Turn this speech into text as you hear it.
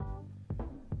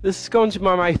This is going to be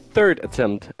my third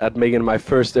attempt at making my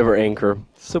first ever anchor,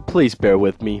 so please bear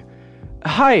with me.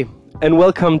 Hi, and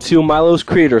welcome to Milo's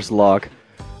Creators Log.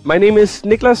 My name is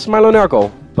Niklas Milo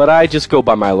Nørgaard, but I just go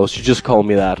by Milo, so just call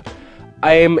me that.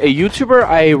 I am a YouTuber.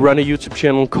 I run a YouTube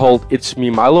channel called It's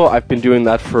Me Milo. I've been doing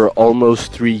that for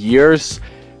almost 3 years.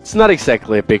 It's not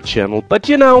exactly a big channel, but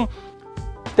you know,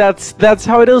 that's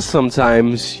how it is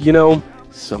sometimes. You know,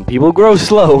 some people grow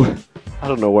slow. I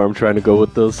don't know where I'm trying to go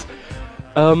with this.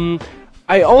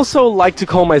 I also like to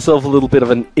call myself a little bit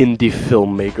of an indie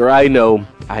filmmaker. I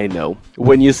know.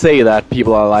 When you say that,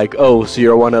 people are like, oh, so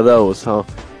you're one of those, huh?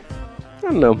 I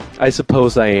don't know. I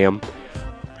suppose I am.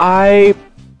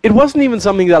 It wasn't even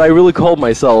something that I really called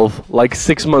myself like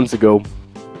 6 months ago.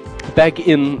 Back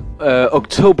in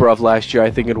October of last year,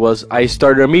 I think it was, I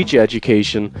started a media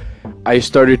education. I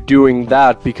started doing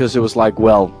that because it was like,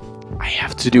 well, I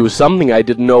have to do something. I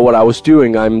didn't know what I was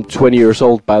doing. I'm 20 years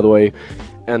old, by the way,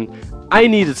 and I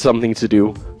needed something to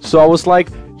do. So I was like,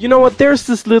 you know what, there's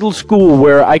this little school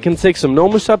where I can take some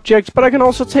normal subjects, but I can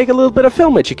also take a little bit of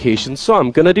film education, so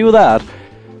I'm gonna do that.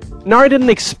 Now, I didn't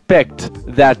expect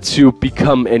that to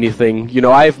become anything. You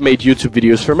know, I've made YouTube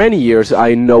videos for many years.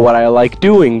 I know what I like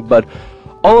doing, but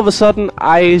all of a sudden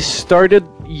I started,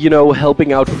 you know,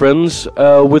 helping out friends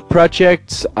with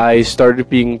projects. I started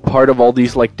being part of all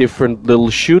these like different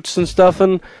little shoots and stuff,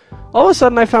 and all of a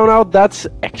sudden I found out that's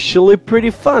actually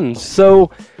pretty fun. So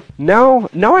now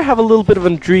I have a little bit of a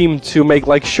dream to make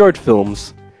like short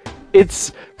films.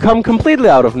 It's come completely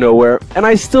out of nowhere, and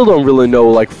I still don't really know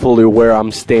like fully where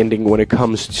I'm standing when it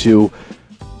comes to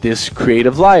this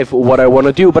creative life, what I want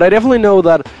to do, but I definitely know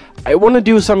that I want to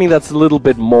do something that's a little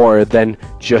bit more than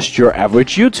just your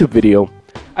average YouTube video.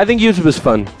 I think YouTube is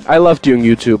fun. I love doing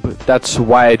YouTube. That's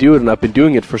why I do it, and I've been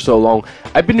doing it for so long.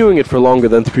 I've been doing it for longer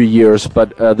than 3 years,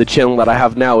 but the channel that I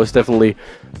have now is definitely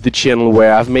the channel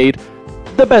where I've made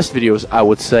the best videos, I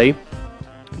would say.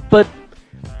 But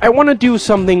I want to do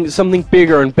something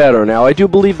bigger and better now. I do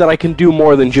believe that I can do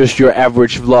more than just your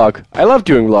average vlog. I love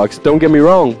doing vlogs, don't get me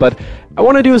wrong, but I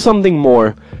want to do something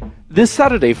more. This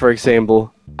Saturday, for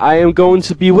example, I am going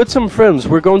to be with some friends.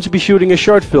 We're going to be shooting a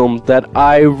short film that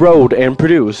I wrote and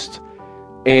produced.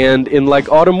 And in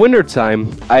like autumn winter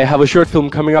time, I have a short film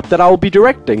coming up that I'll be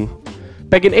directing.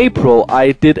 Back in April,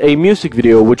 I did a music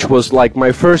video, which was like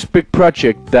my first big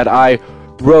project that I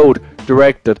wrote,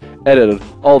 directed, edited,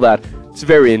 all that. It's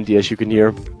very indie, as you can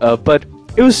hear, but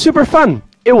it was super fun.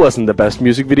 It wasn't the best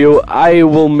music video. I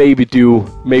will maybe do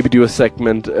a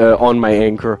segment on my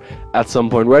anchor at some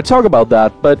point where I talk about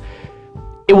that, but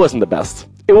it wasn't the best.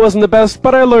 It wasn't the best,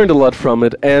 but I learned a lot from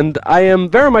it, and I am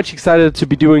very much excited to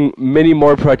be doing many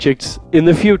more projects in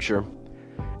the future.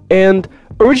 And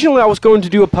originally I was going to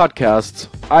do a podcast.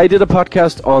 I did a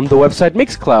podcast on the website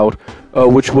Mixcloud,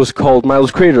 which was called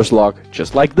Milo's Creators Log,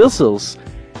 just like this is.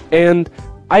 And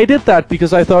I did that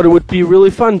because I thought it would be really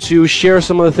fun to share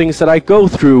some of the things that I go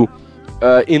through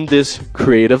in this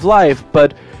creative life,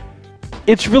 but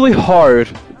it's really hard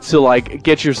to like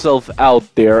get yourself out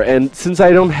there, and since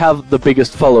I don't have the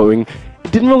biggest following,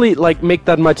 it didn't really like make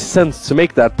that much sense to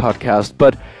make that podcast.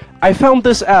 But I found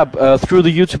this app through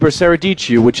the YouTuber Sarah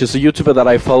Dietschy, which is a YouTuber that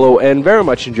I follow and very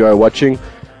much enjoy watching.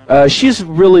 She's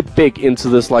really big into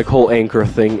this like whole anchor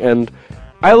thing, and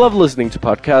I love listening to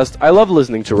podcasts, I love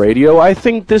listening to radio. I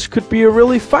think this could be a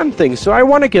really fun thing, so I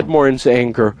want to get more into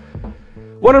Anchor.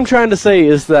 What I'm trying to say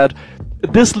is that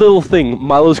this little thing,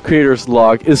 Milo's Creators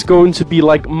Log, is going to be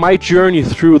like my journey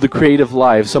through the creative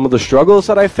life. Some of the struggles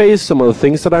that I face, some of the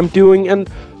things that I'm doing, and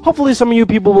hopefully some of you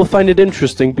people will find it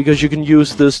interesting, because you can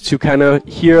use this to kind of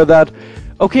hear that,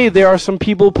 okay, there are some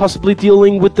people possibly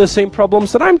dealing with the same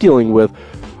problems that I'm dealing with.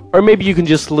 Or maybe you can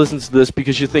just listen to this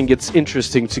because you think it's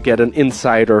interesting to get an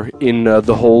insider in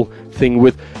the whole thing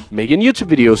with making YouTube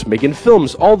videos, making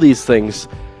films, all these things.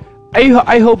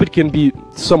 I hope it can be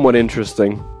somewhat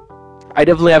interesting. I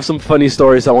definitely have some funny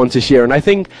stories I want to share, and I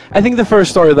think the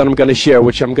first story that I'm going to share,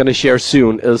 which I'm going to share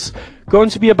soon, is going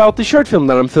to be about the short film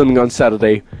that I'm filming on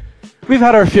Saturday. We've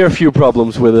had our fair few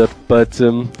problems with it, but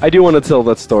I do want to tell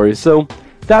that story, so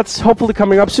that's hopefully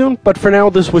coming up soon. But for now,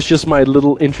 this was just my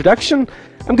little introduction.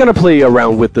 I'm gonna play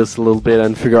around with this a little bit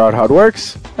and figure out how it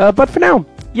works. But for now,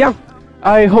 yeah,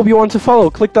 I hope you want to follow.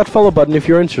 Click that follow button if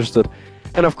you're interested.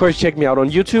 And of course, check me out on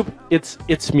YouTube.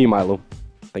 It's me, Milo.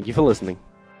 Thank you for listening.